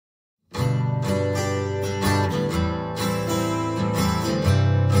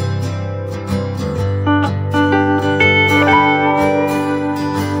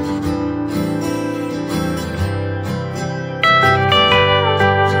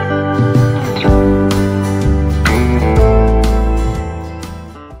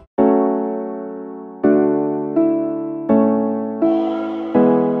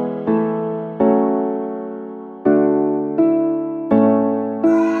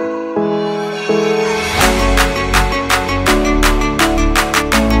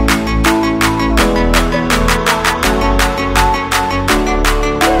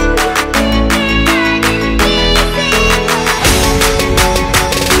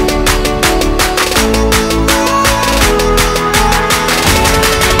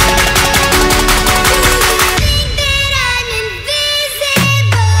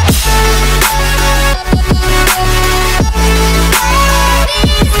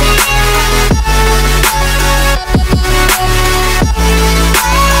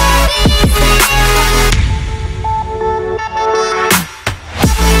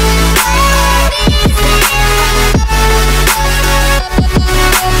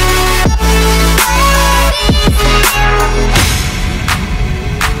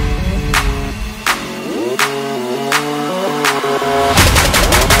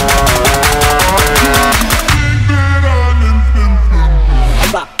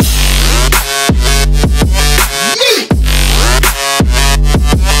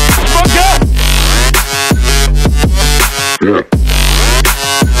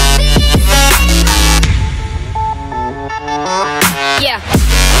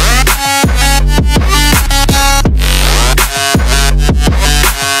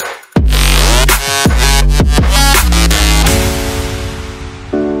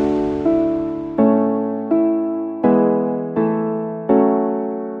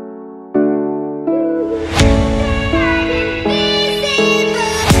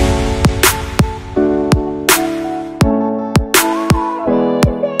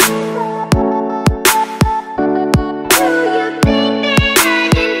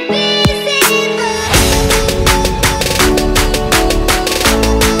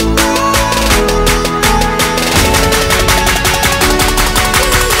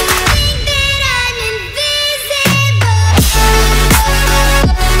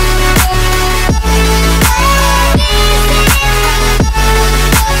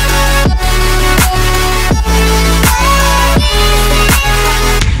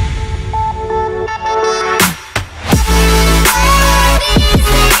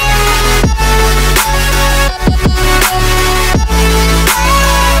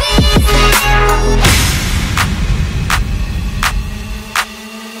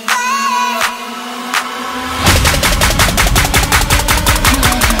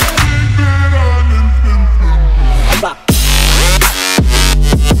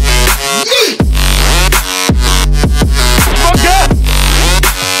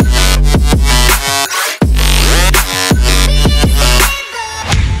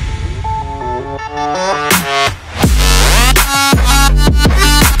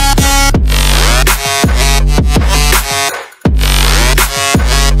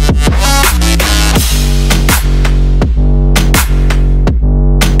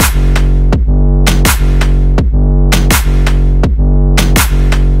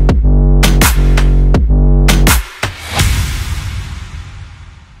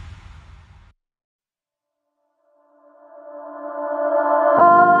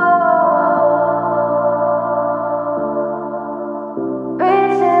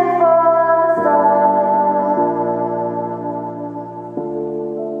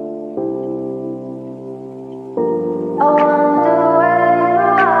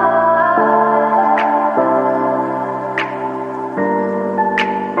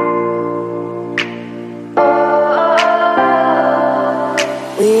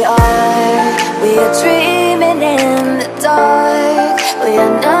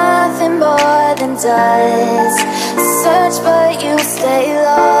does search, but you stay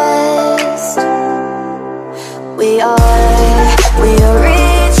lost. We are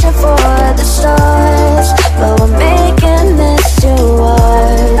reaching for the stars, but we're making this too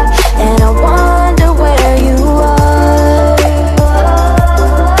hard. And I wonder where you are.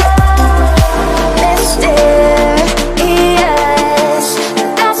 Mysterious,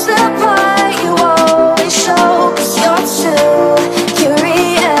 that's the part you always show, 'cause you're too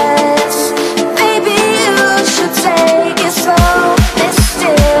curious. Maybe you should take it slow.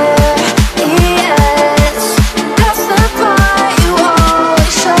 Mysterious, that's the part you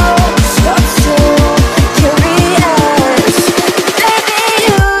always show, 'cause you're too curious.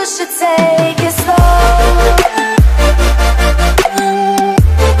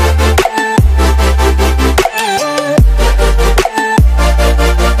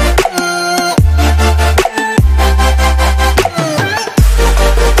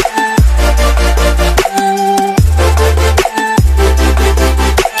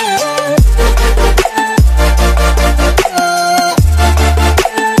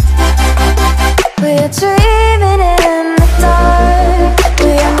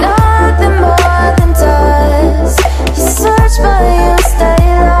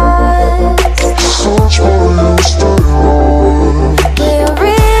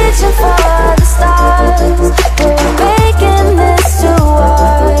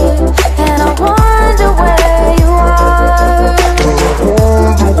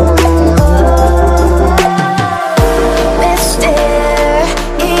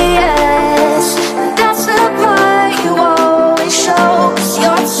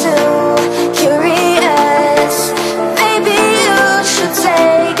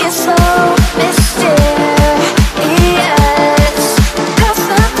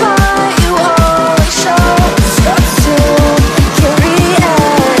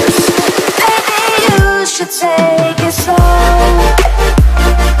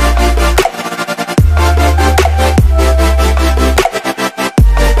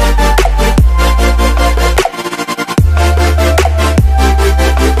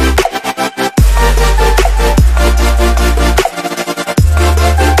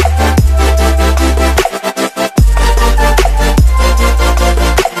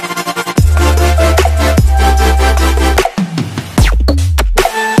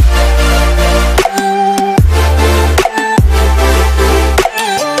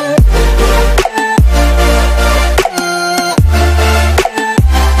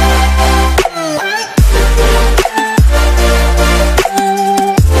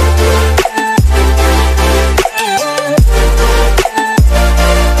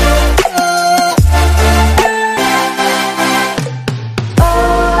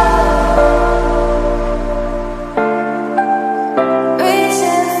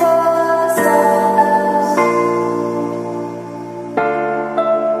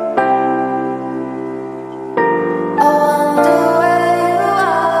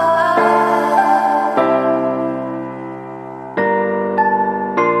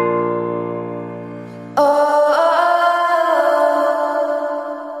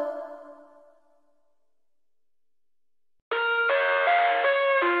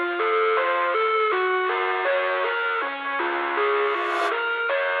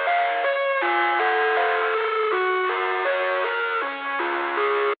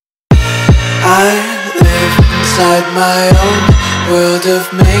 I live inside my own world of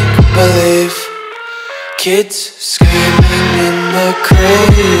make-believe. Kids screaming in the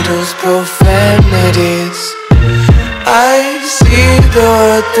cradles, profanities. I see the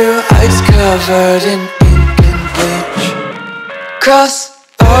world through ice covered in ink and bleach. Cross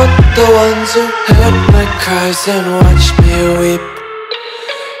out the ones who heard my cries and watched me weep.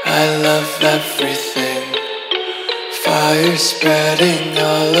 I love everything. Fire spreading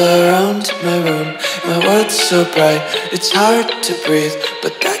all around my room. My world's so bright, it's hard to breathe,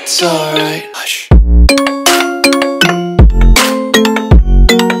 but that's alright. Hush.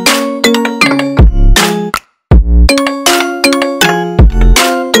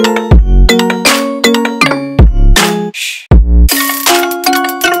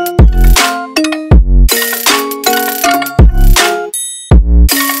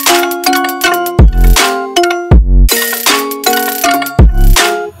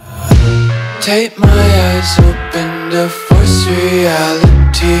 Take my eyes open to force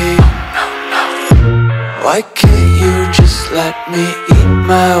reality. Why can't you just let me eat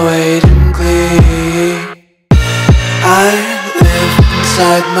my weight in glee? I live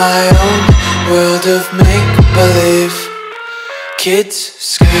inside my own world of make-believe. Kids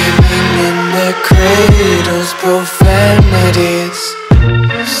screaming in their cradles, profanities.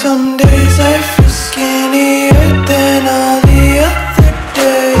 Some days I feel skinnier than all the other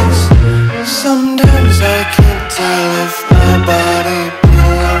days. Sometimes I can't tell if my body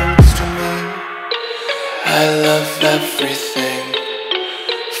belongs to me. I love everything.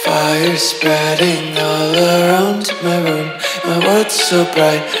 Fire spreading all around my room. My world's so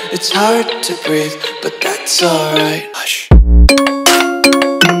bright, it's hard to breathe, but that's alright. Hush.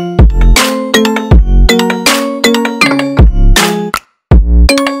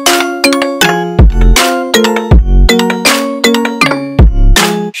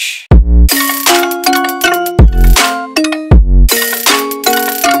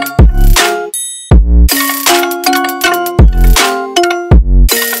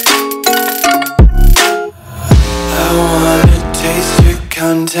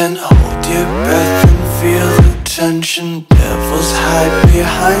 Content, hold your breath and feel the tension. Devils hide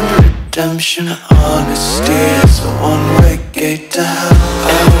behind redemption. Honesty is a one-way gate to hell.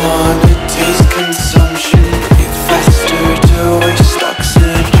 I wanna taste consumption, breathe faster to waste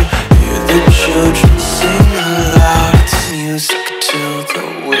oxygen. Hear the children sing aloud. It's music till the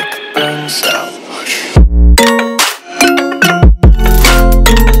wick burns out.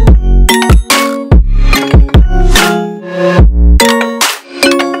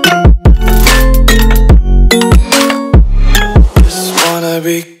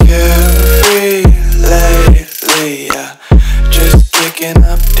 Be carefree lately, yeah. Just kicking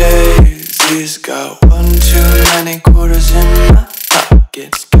up daisies. Got one too many quarters in my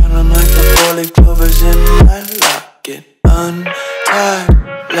pockets. Count 'em like the 4-leaf clovers in my locket. Untied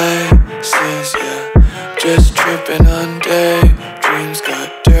laces, yeah. Just tripping on daydreams. Got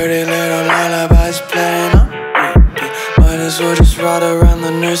dirty little lullabies playing on repeat. Might as well just ride around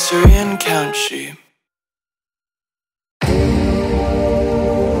the nursery and count sheep.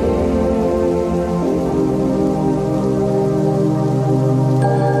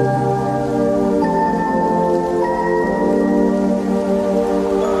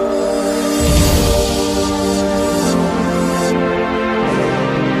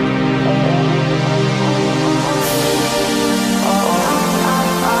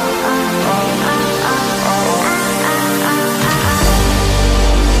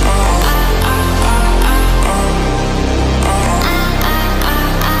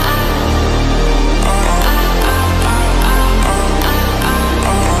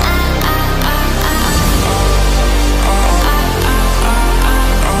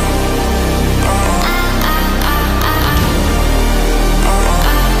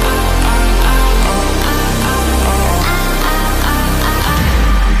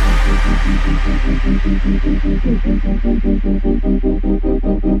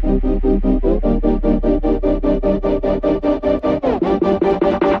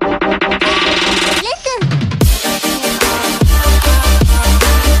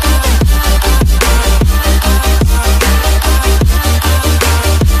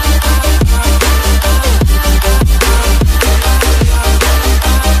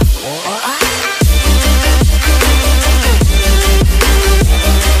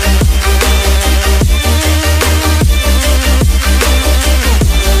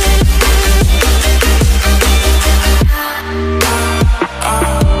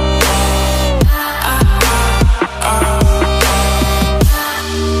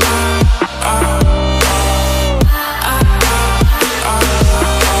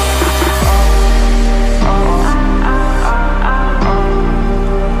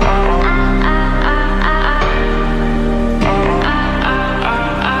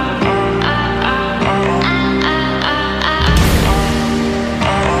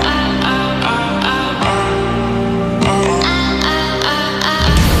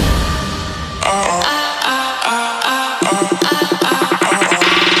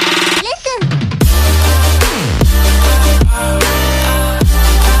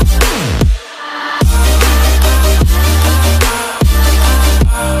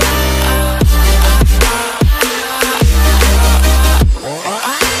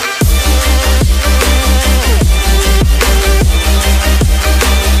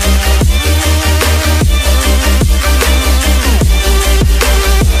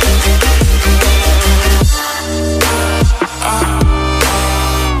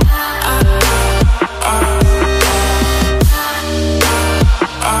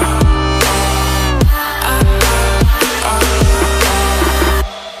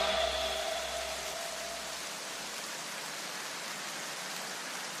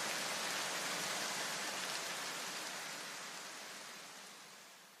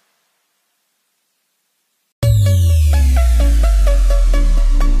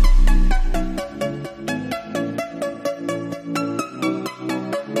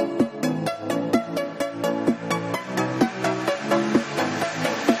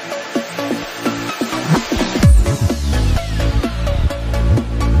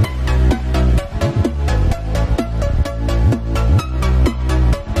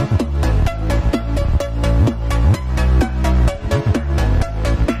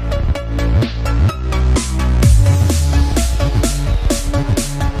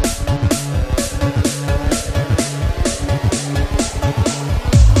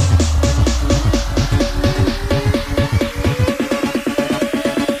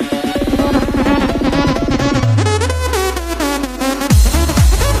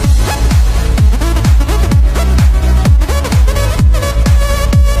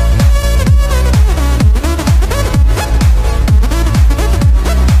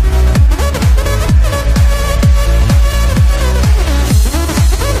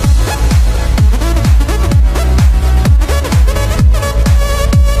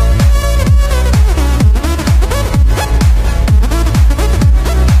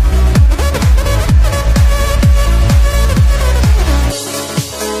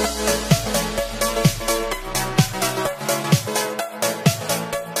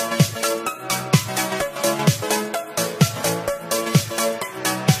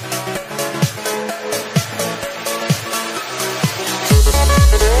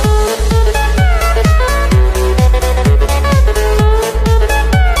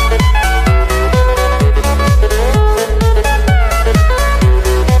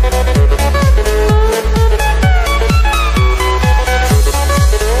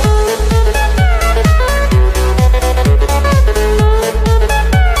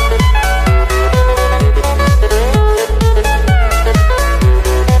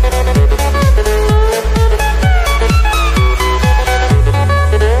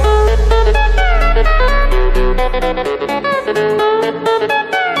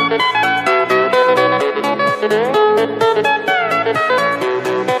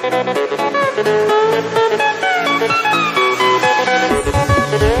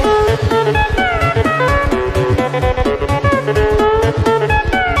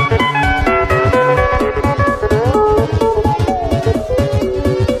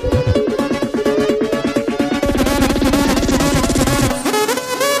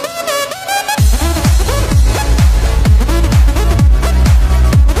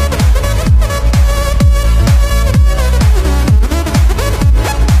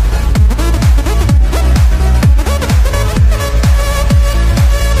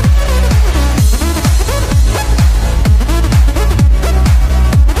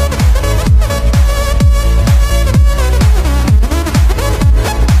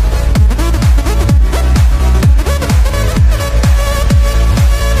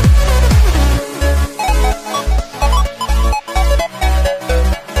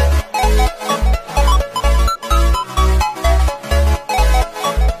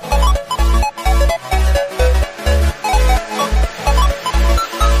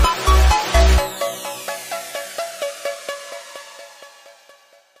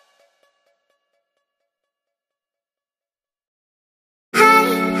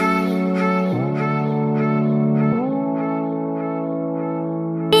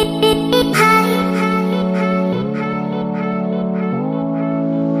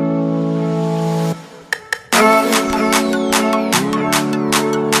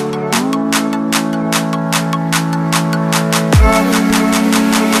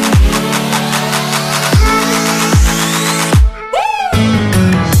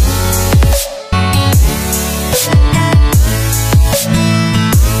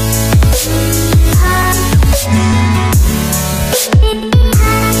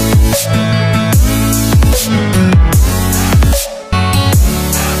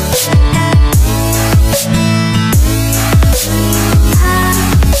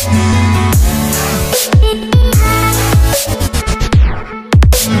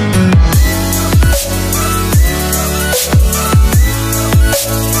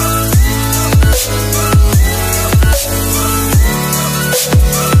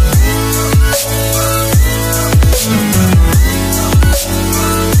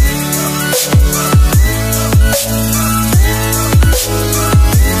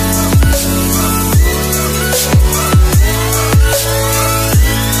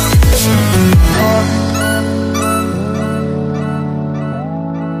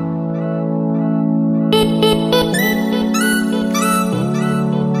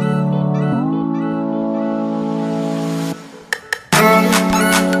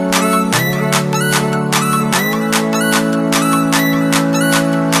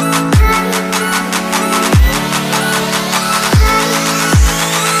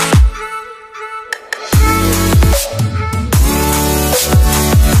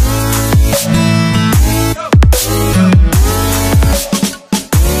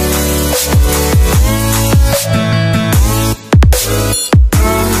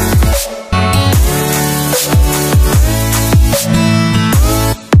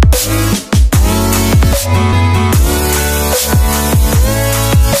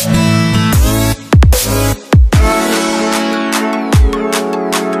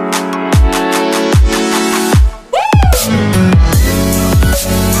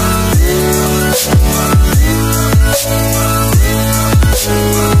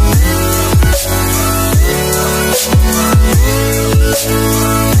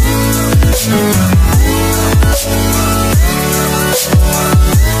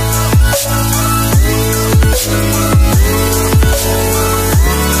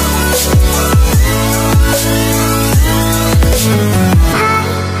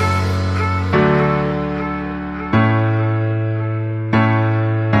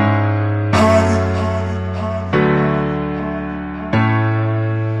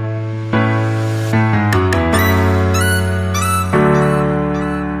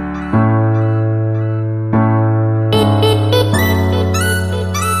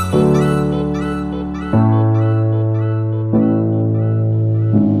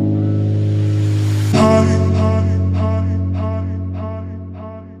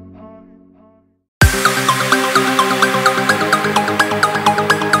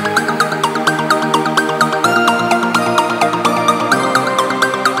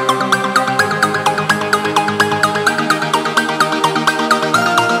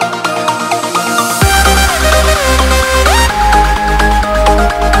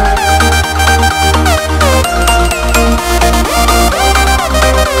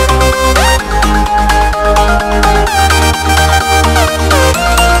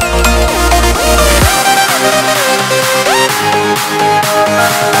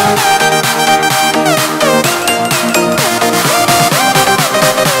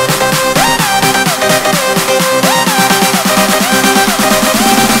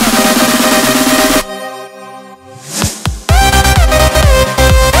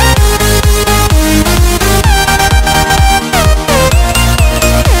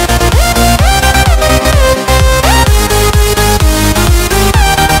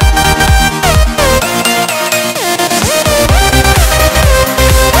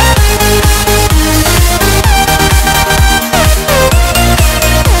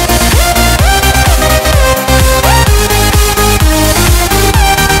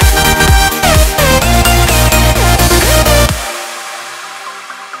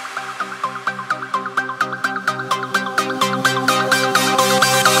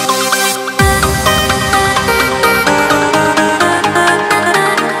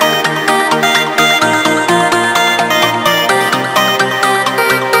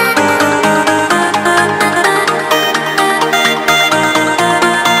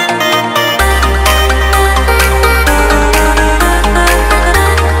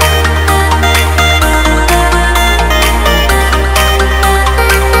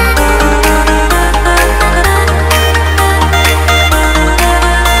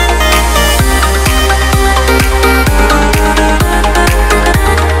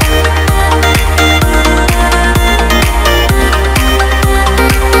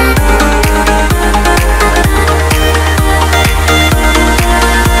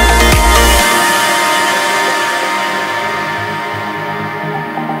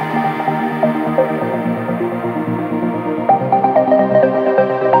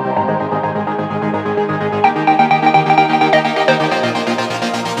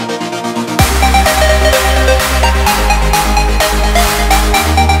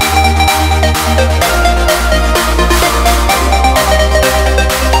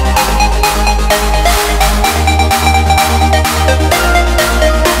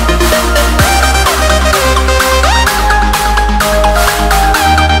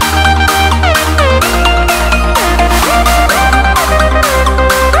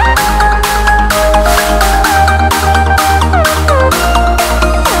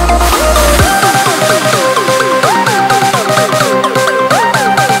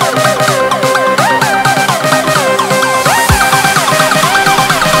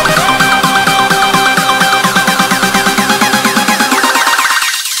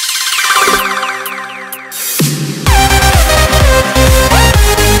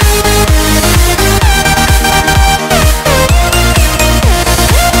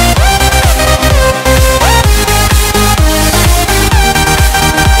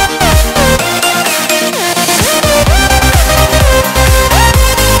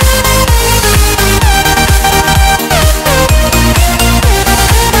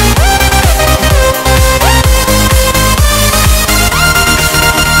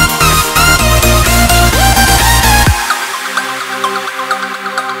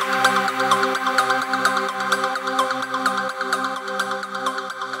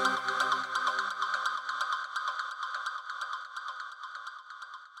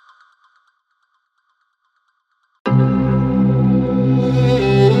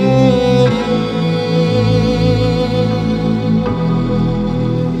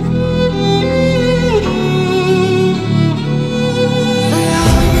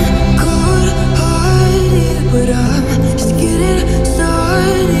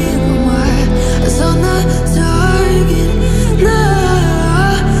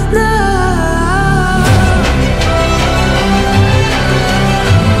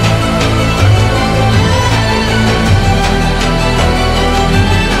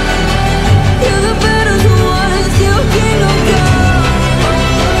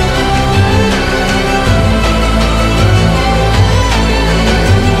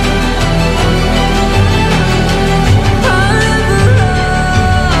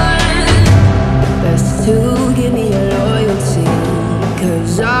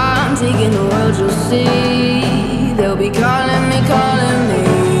 royalty. They'll be calling me, calling me.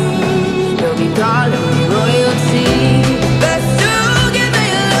 They'll be calling me royalty. Best to give me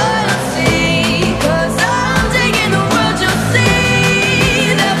loyalty, 'cause I'm taking the world, you'll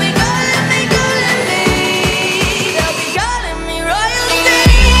see. They'll be calling me, calling me. They'll be calling me royalty.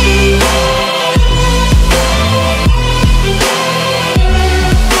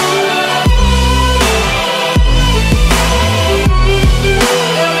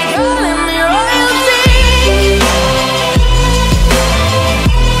 They'll be calling me royalty.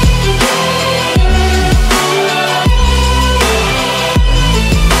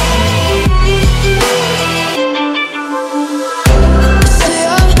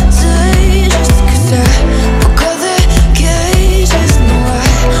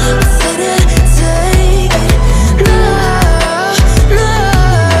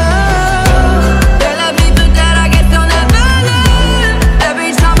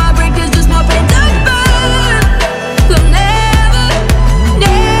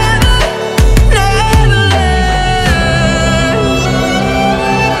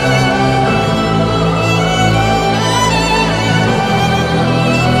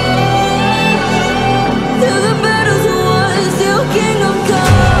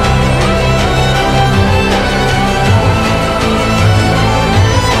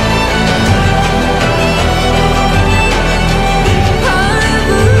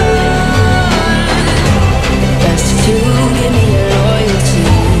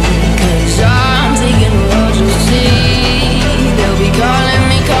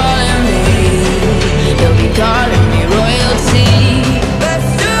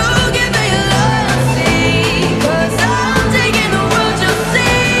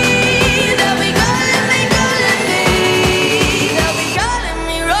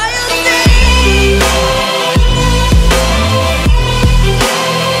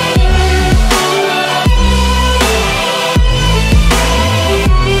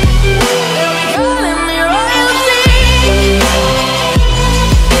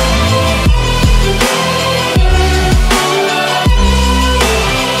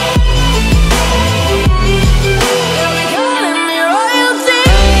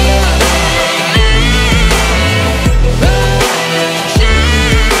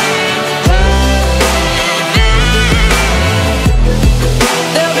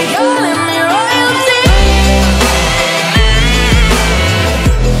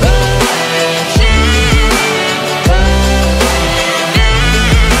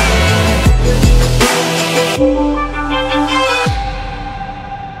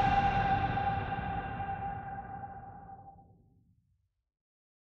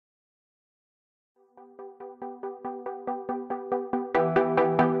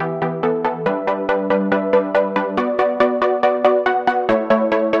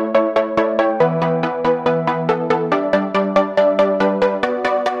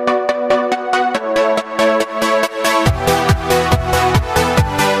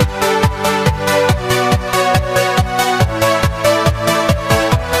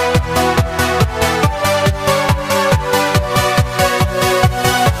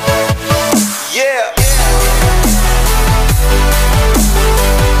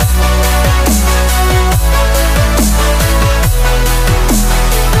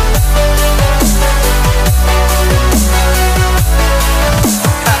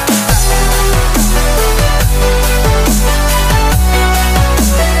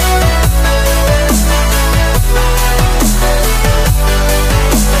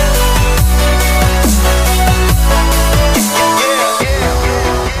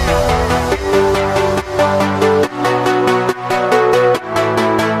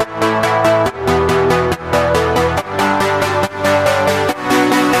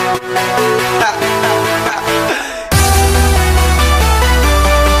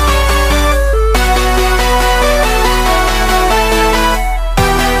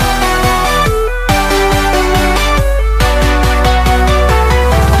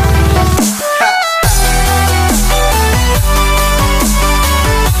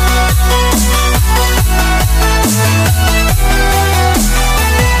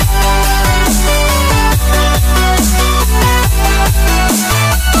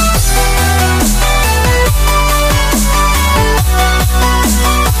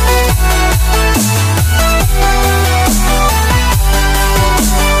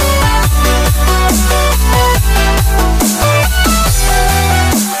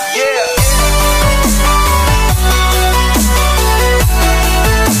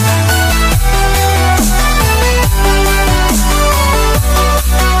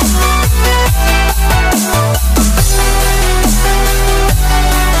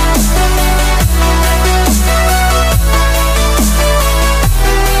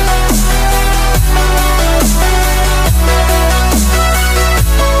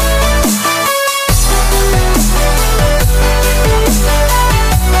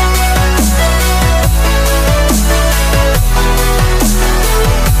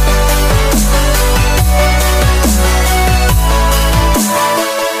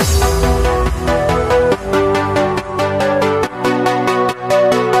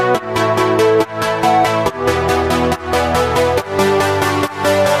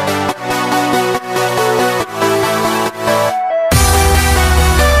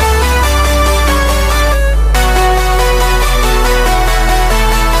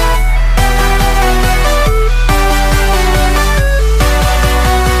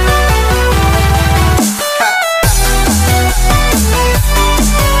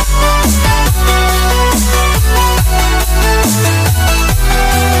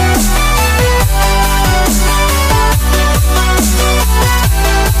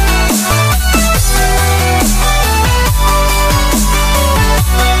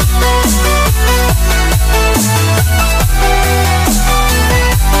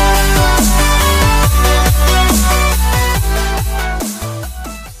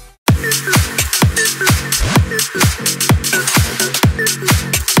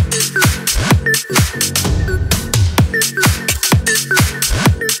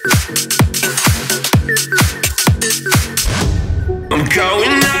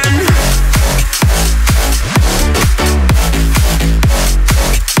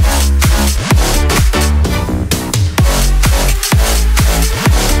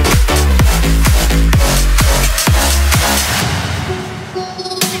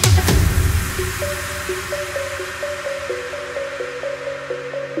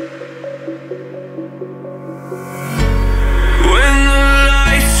 When the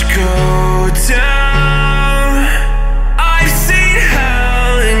lights go down, I've seen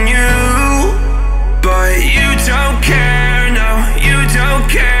hell in you, but you don't care, no, you don't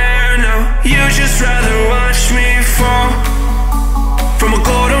care, no. You just rather watch me fall from a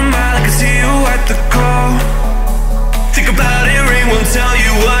quarter mile. I can see you at the call. Think about it, ring won't tell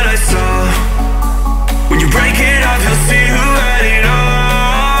you what I saw. When you break it off, you'll see who had it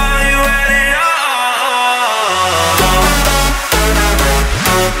all. You had it all.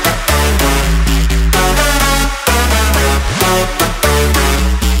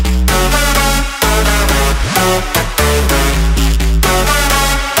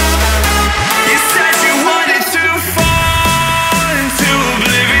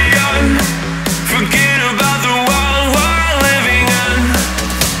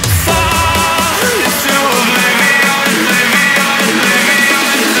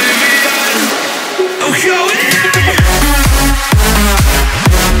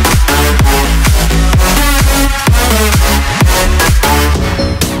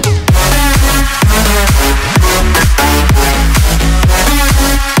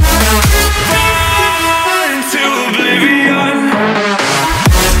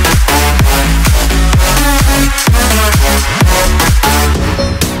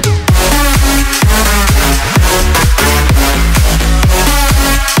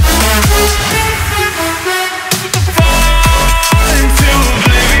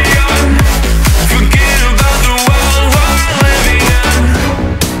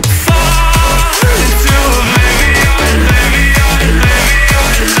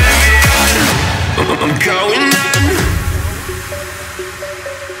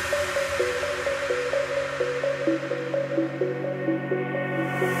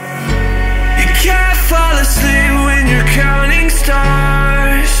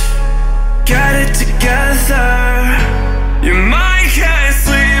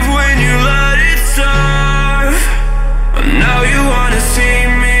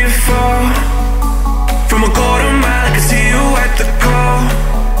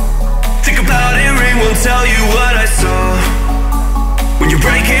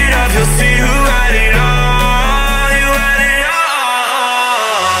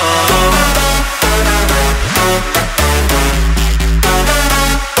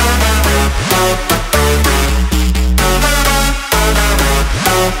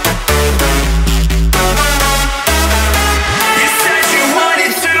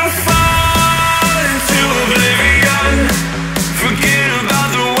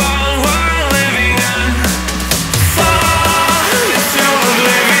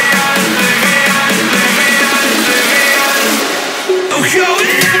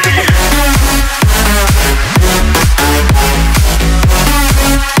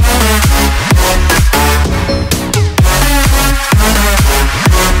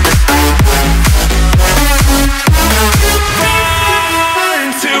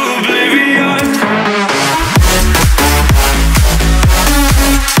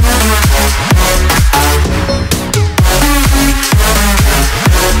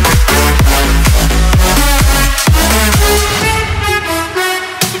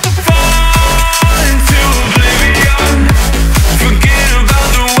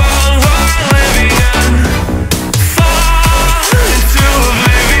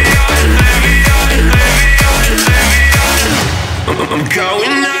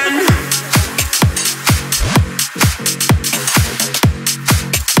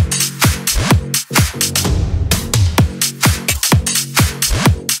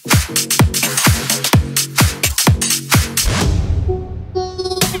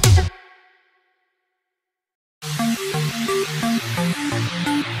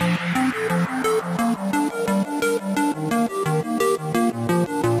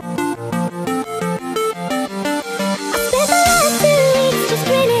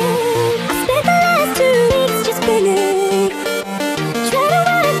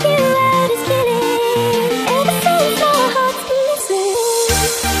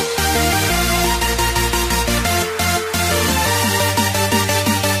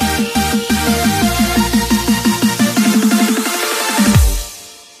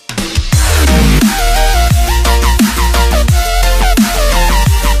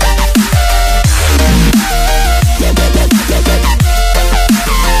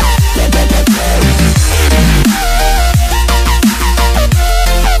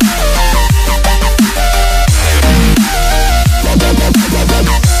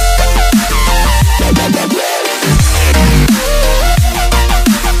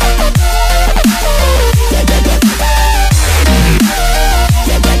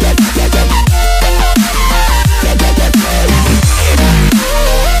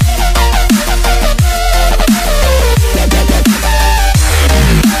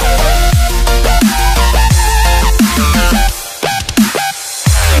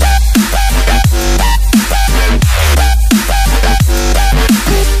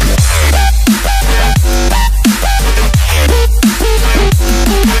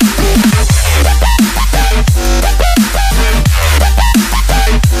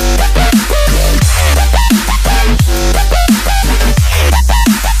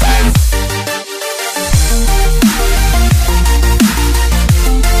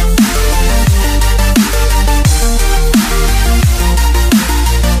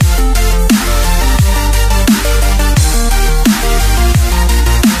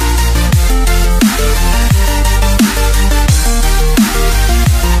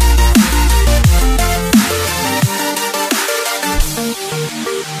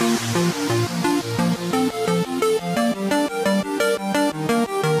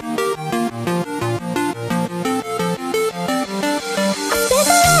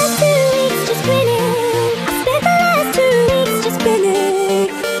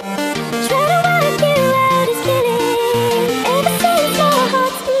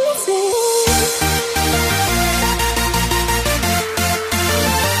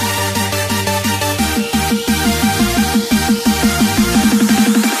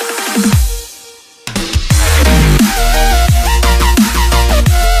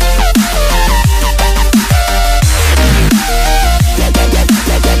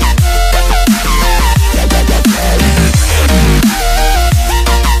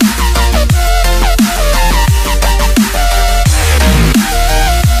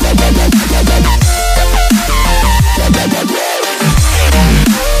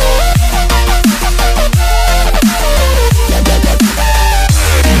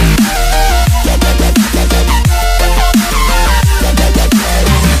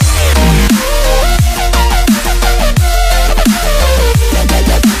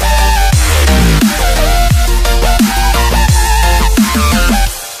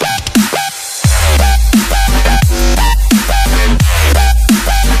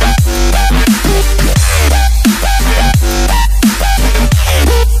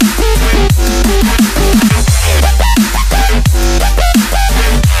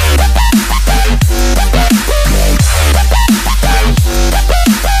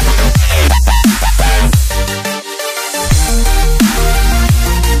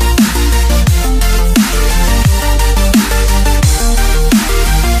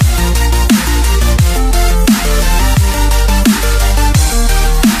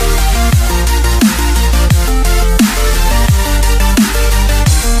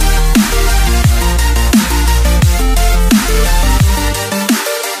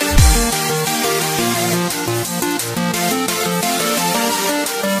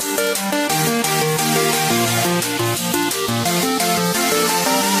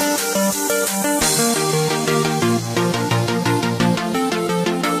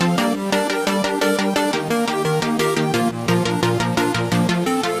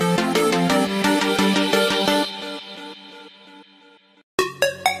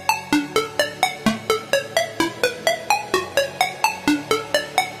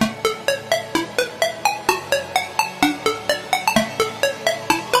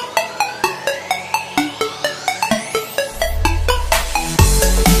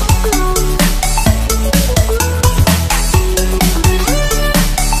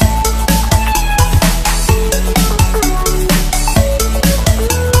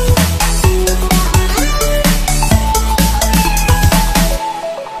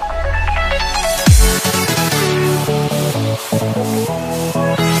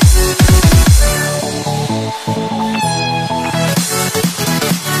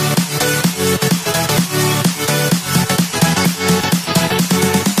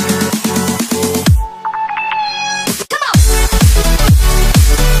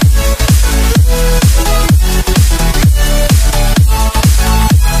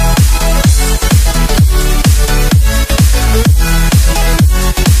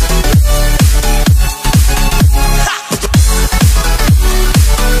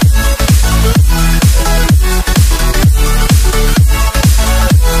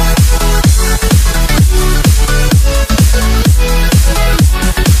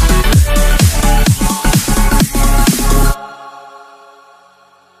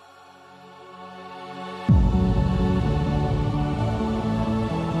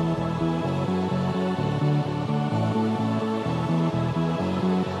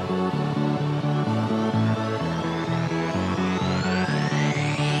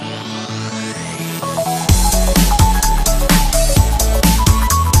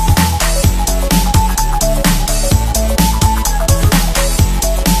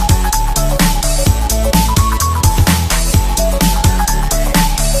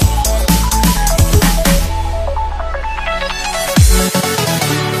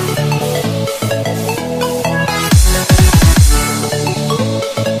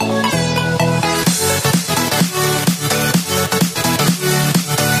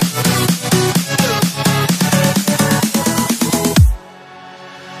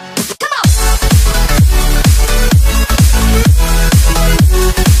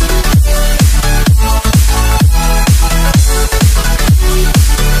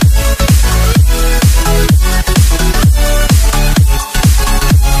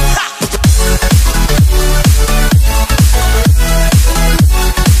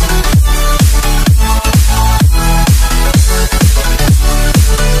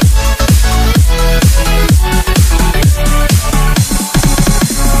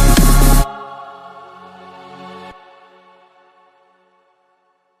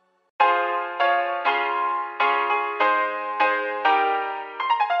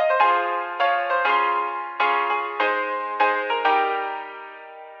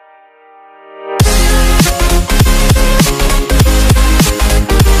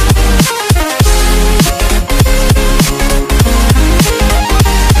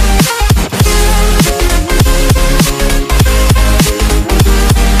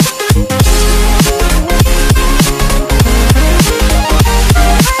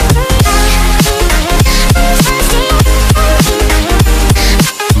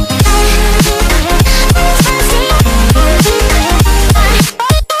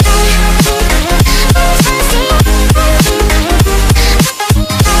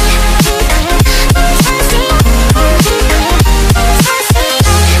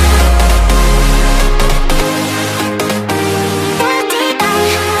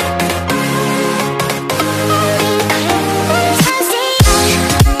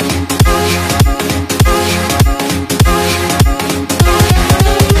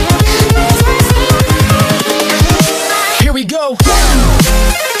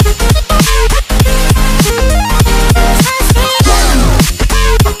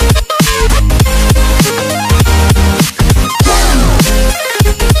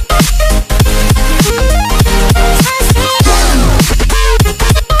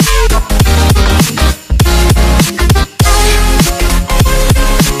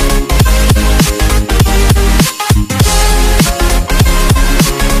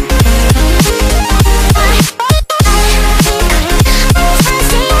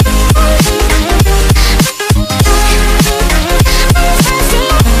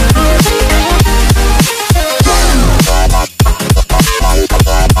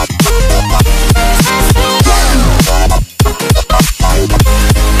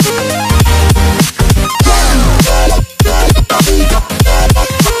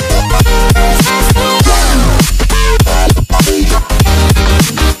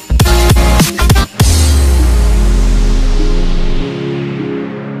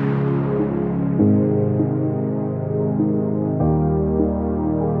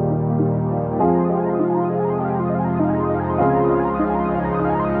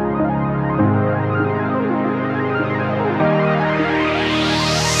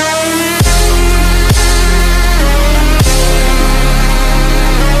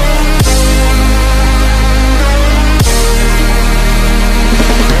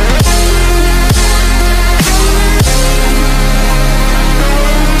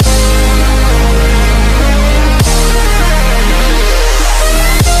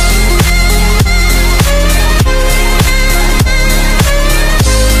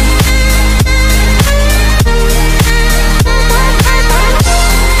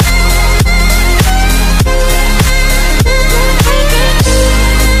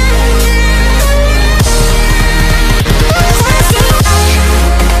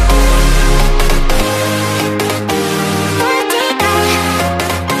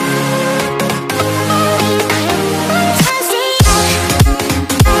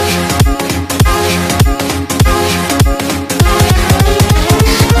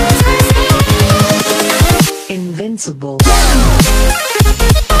 invincible.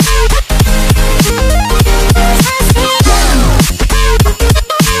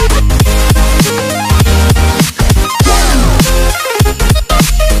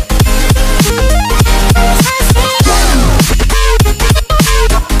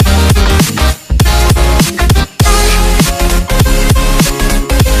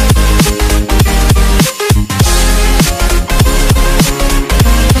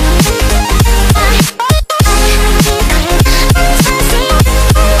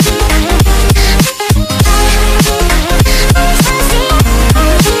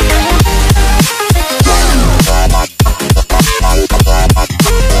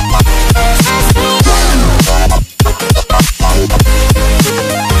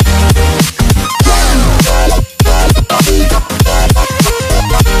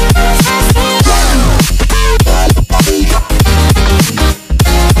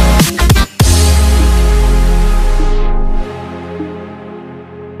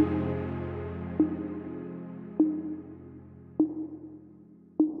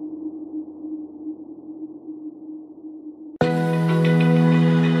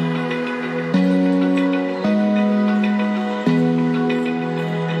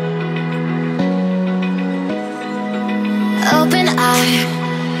 Open eye,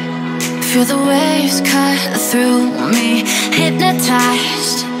 feel the waves cut through me,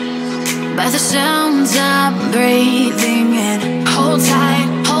 hypnotized by the sounds I'm breathing in. Hold tight,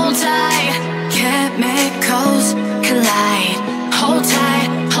 chemicals collide. Hold tight,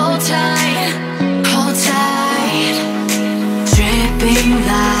 hold tight, hold tight. Dripping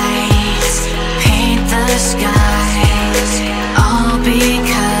lights paint the skies, all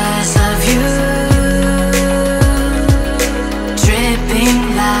because of you. Dripping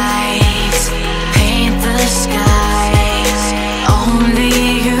lights paint the skies, only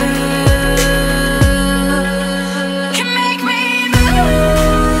you can make me move.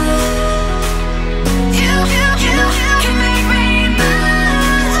 You can make me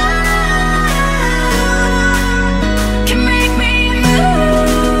move. Can make me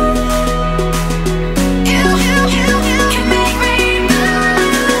move. You can make me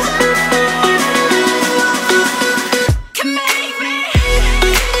move. Can make me.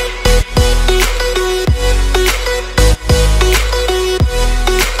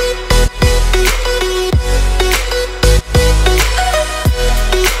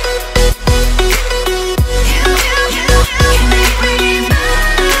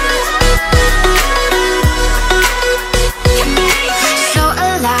 So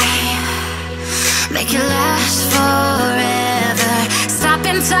alive, make it last forever. Stop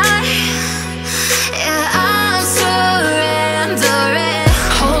in time, yeah, I'm surrendering.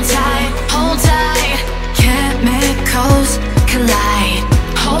 Hold tight, chemicals collide.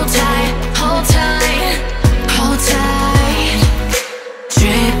 Hold tight, hold tight, hold tight.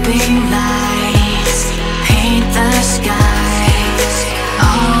 Dripping lights paint the skies,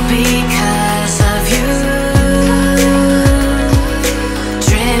 all because of you.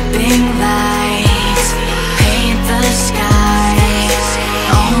 Dripping lights paint the skies,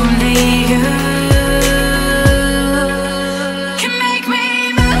 only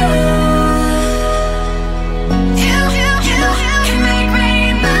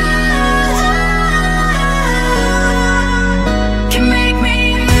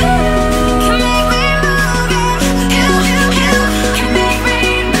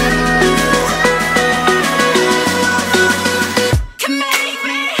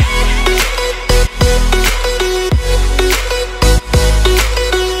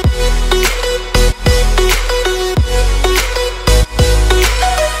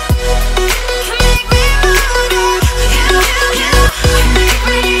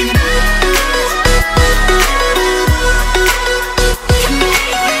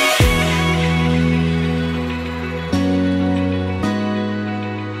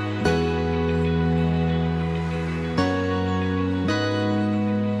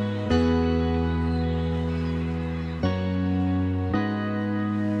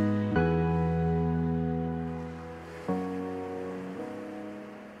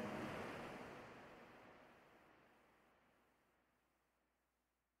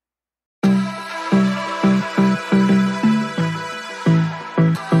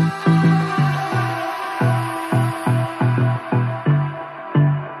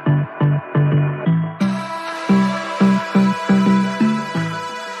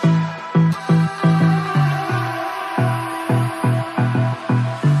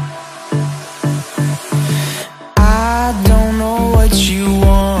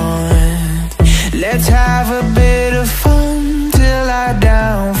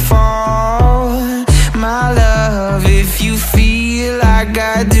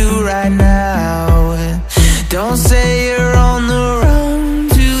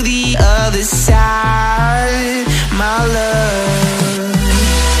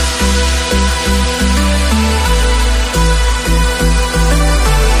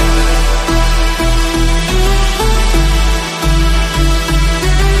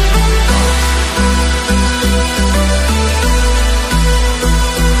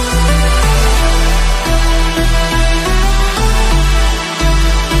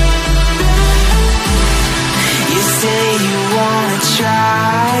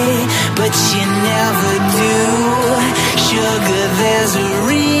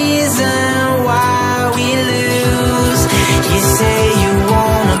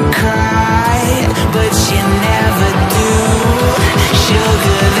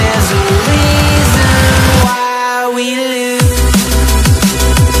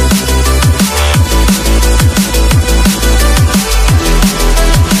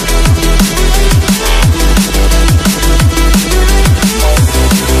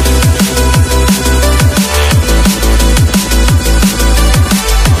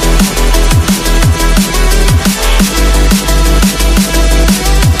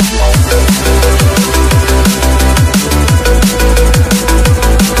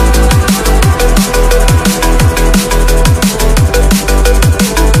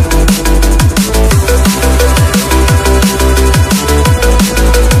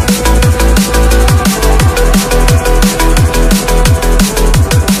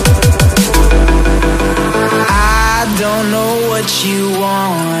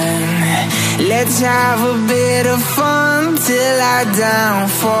down. Let's have a bit of fun till I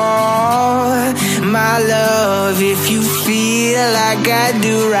downfall. My love, if you feel like I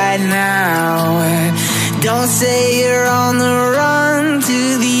do right now, don't say you're on the run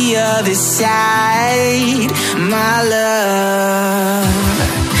to the other side. My love,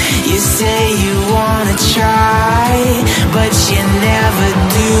 you say you wanna try, but you never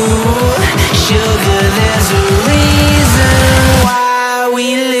do. Sugar, there's a reason why we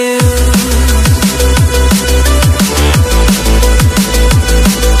lose.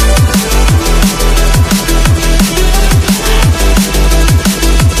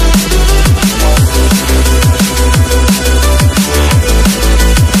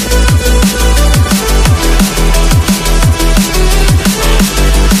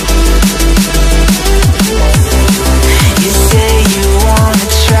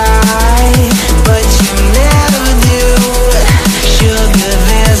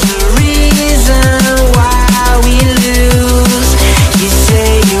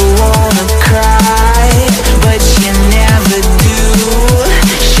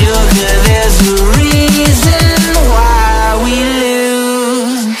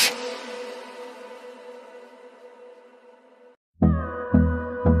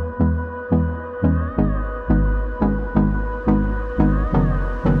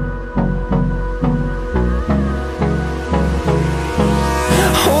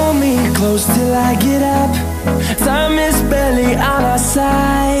 Close till I get up. Time is barely on our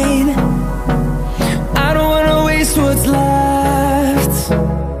side. I don't wanna waste what's left.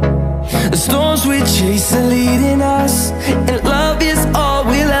 The storms we chase are leading us, and love is all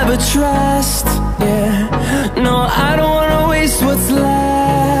we'll ever trust. Yeah, no, I don't wanna waste what's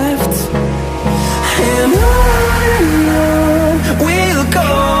left. And on we'll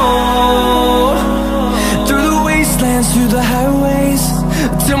go, through the wastelands, through the highways,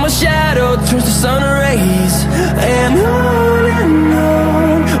 till my shadow turns to sun rays. And on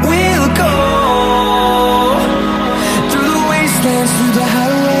we'll go, through the wastelands, through the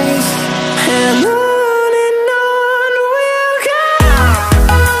highways, and on we'll go.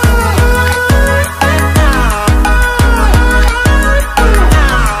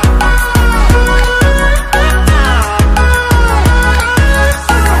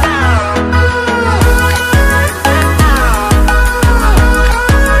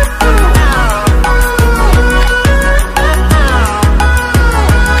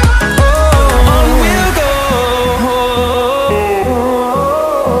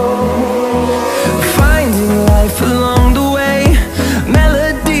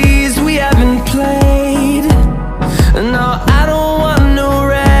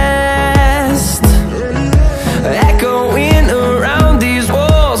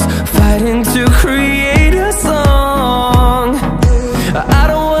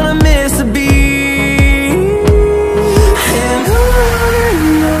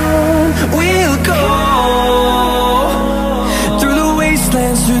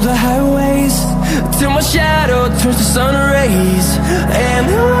 Through the highways, till my shadow turns to sun rays. And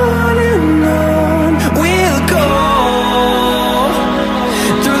on we'll go,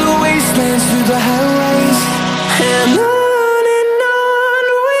 through the wastelands, through the highways, and on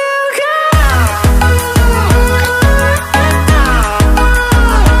we'll go.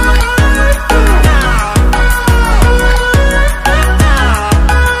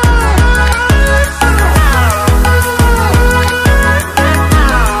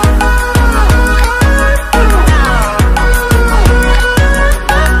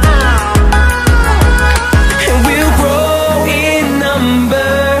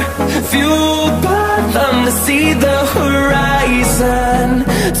 See the horizon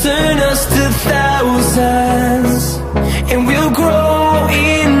turn us to thousands, and we'll grow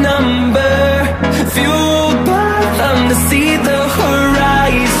in number, fueled by them to see the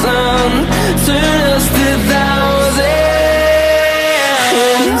horizon turn us to thousands.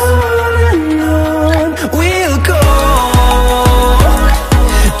 And on we'll go,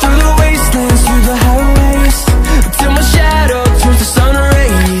 through the wastelands, through the highways, till my shadow turns to sun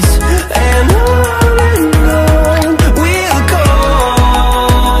rays. And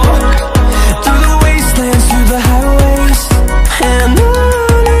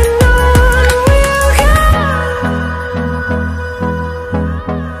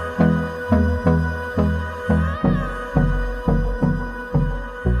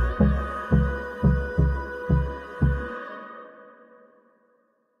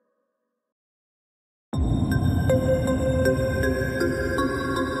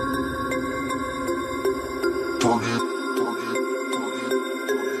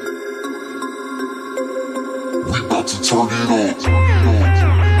We about to turn it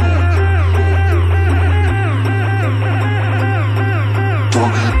on.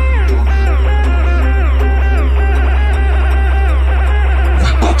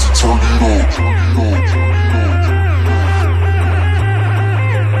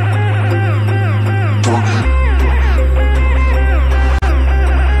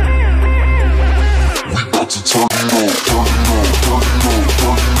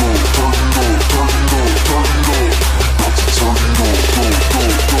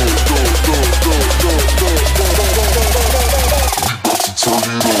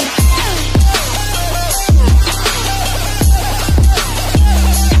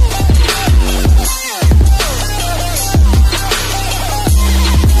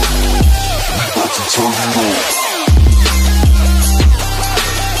 We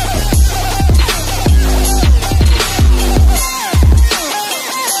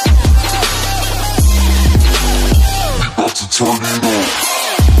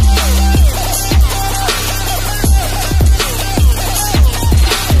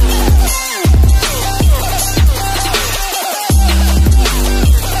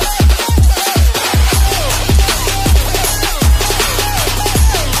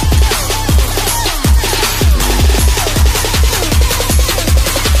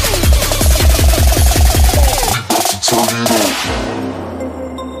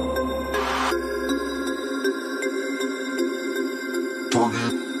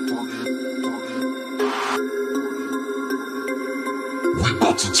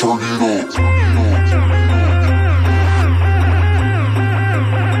about to turn it up.